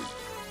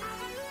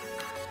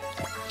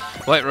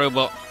 White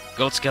robot,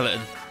 gold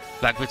skeleton,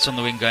 black bits on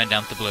the wing going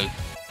down to blue,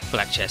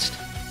 black chest.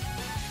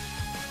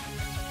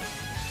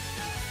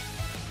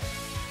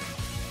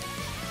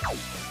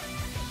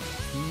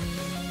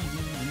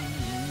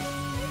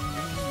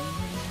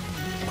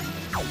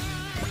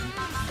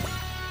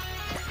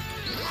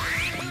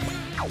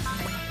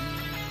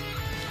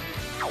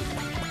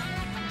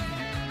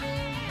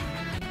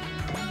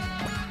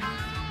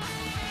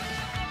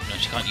 No,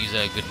 she can't use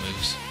her good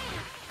moves.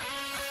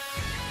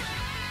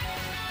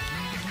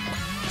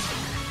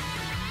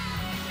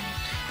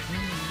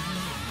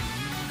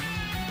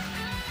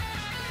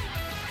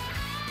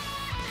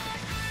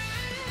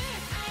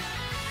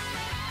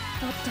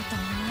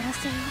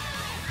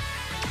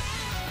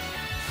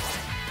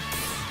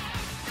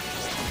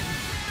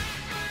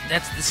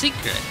 That's the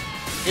secret.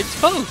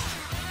 It's both.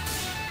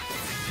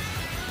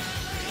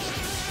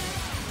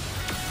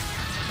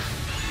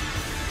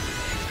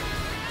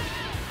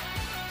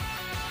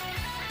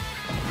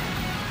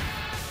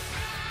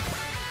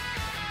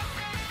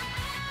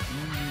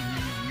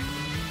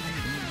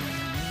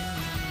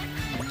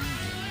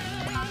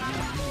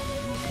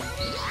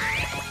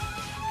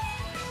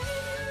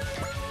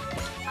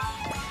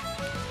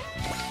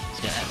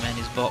 So yeah, that man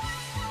is bot.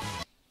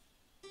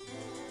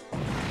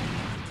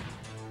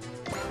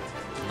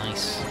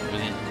 Nice,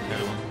 brilliant,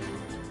 incredible.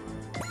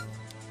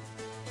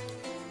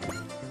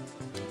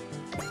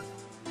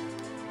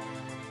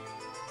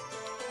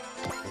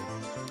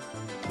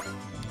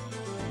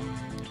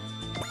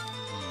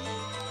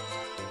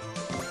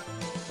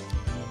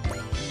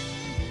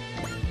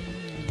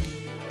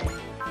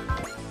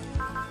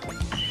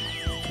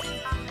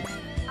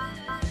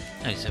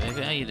 Hey, so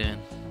baby, how you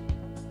doing?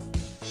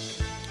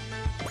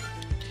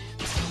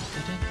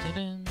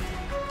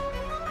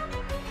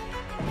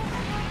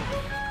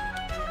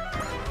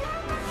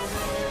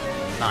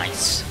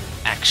 Nice.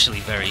 Actually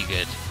very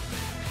good.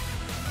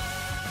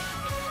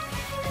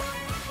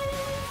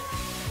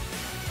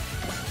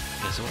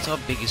 Okay, so what's our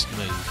biggest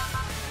move?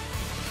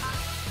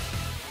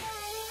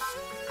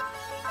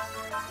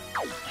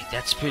 Like,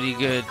 that's pretty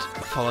good.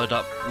 Followed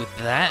up with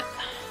that.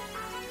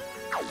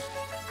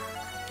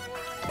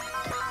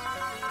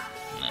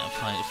 Now,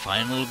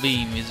 final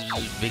beam is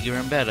bigger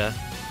and better.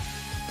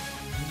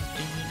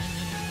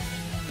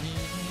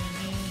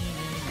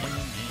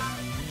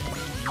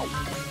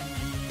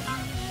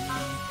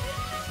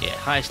 Yeah,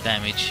 highest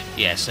damage.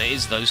 Yeah, so it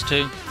is those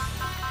two.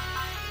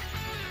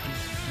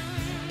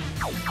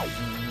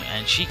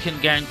 And she can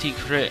guarantee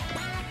crit.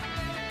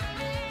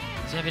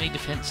 Does it have any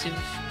defensive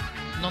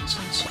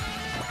nonsense?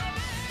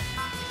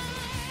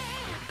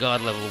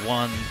 Guard level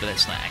 1, but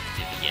that's not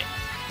active yet.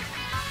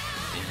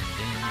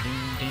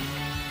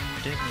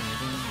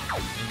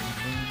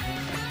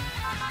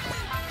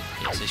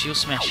 Yeah, so she'll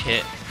smash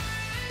hit.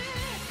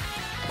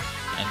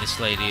 And this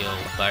lady will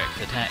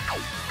direct attack,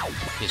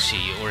 because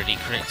she already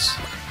crits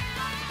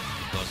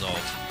because of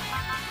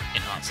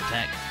enhanced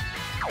attack.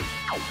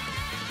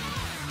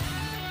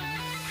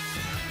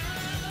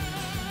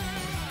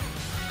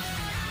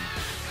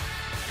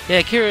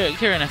 Yeah, Kira and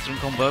Etherin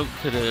combo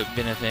could have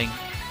been a thing,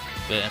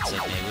 but that's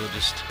okay. We'll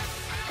just.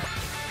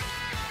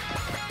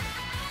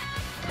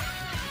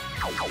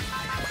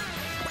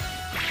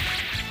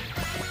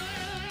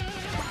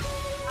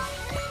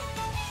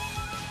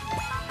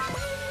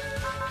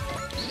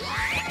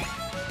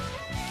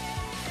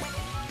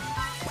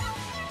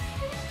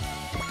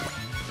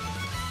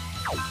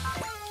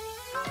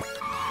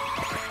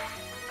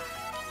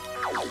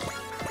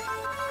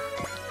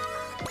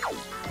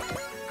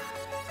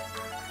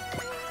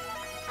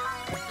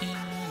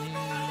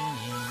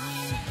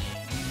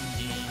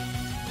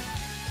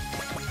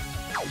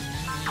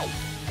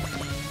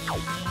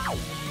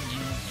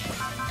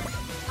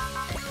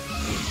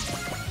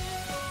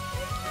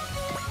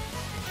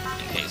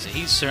 Okay, so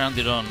he's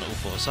surrounded on all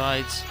four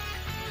sides.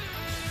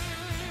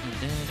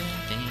 Then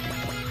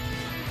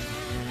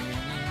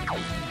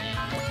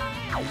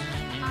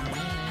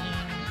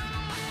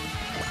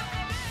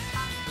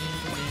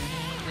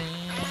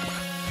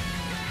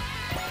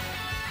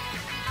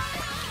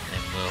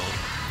we'll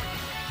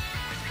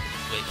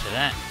wait for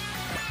that.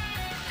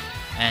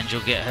 And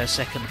you'll get her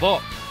second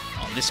bop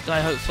on this guy,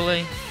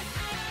 hopefully.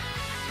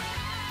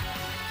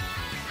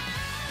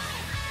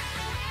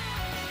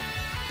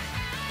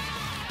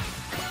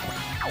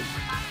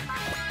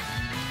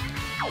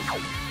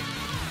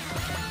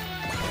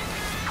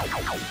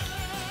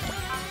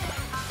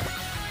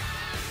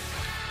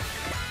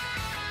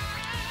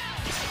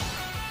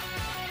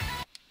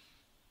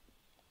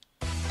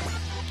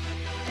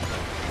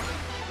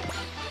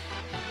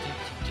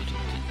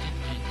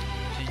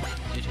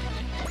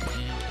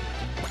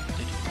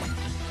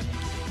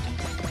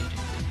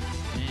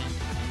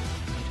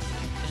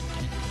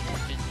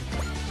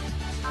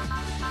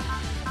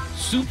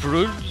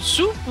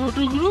 Super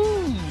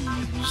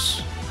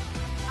Grooves.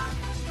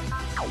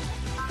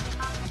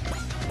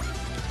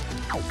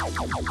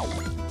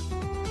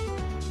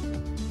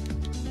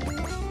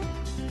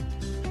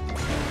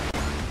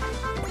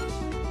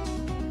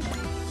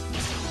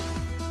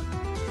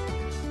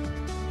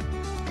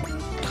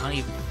 Can't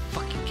even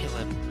fucking kill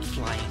a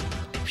flying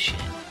shit.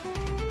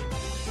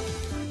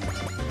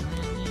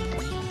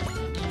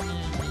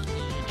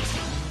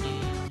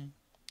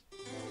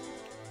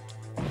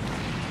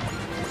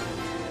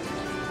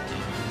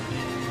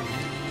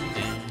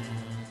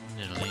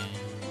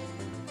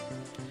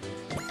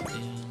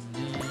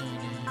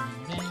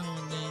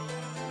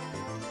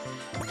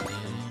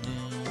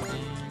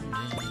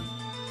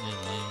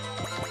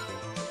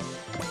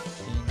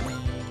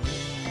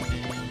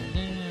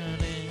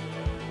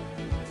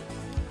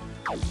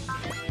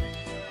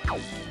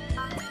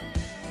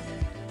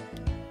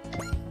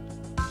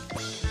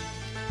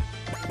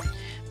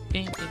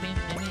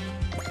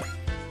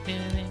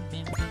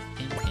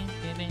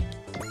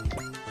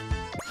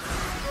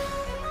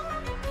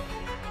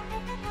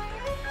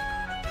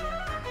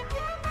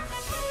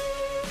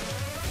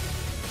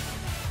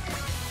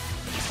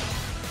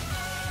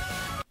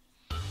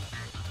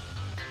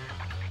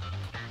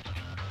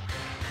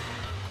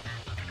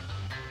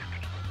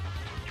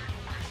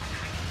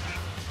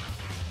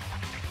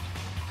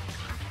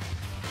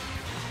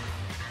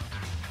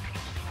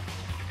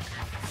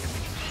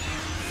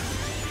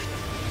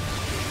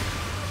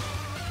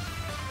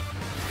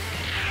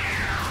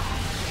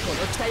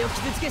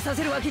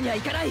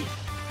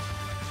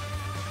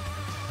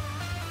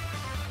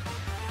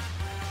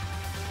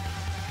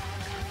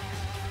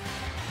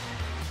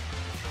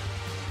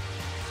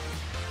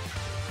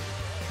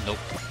 Nope.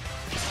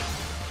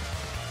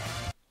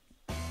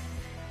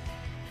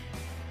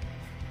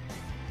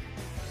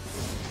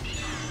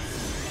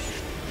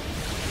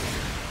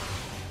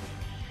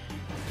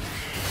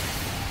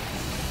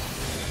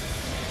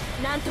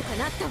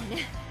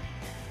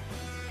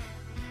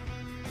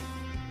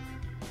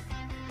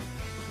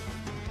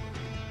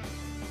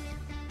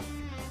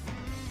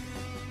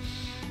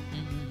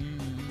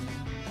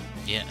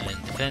 Yeah,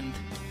 and defend.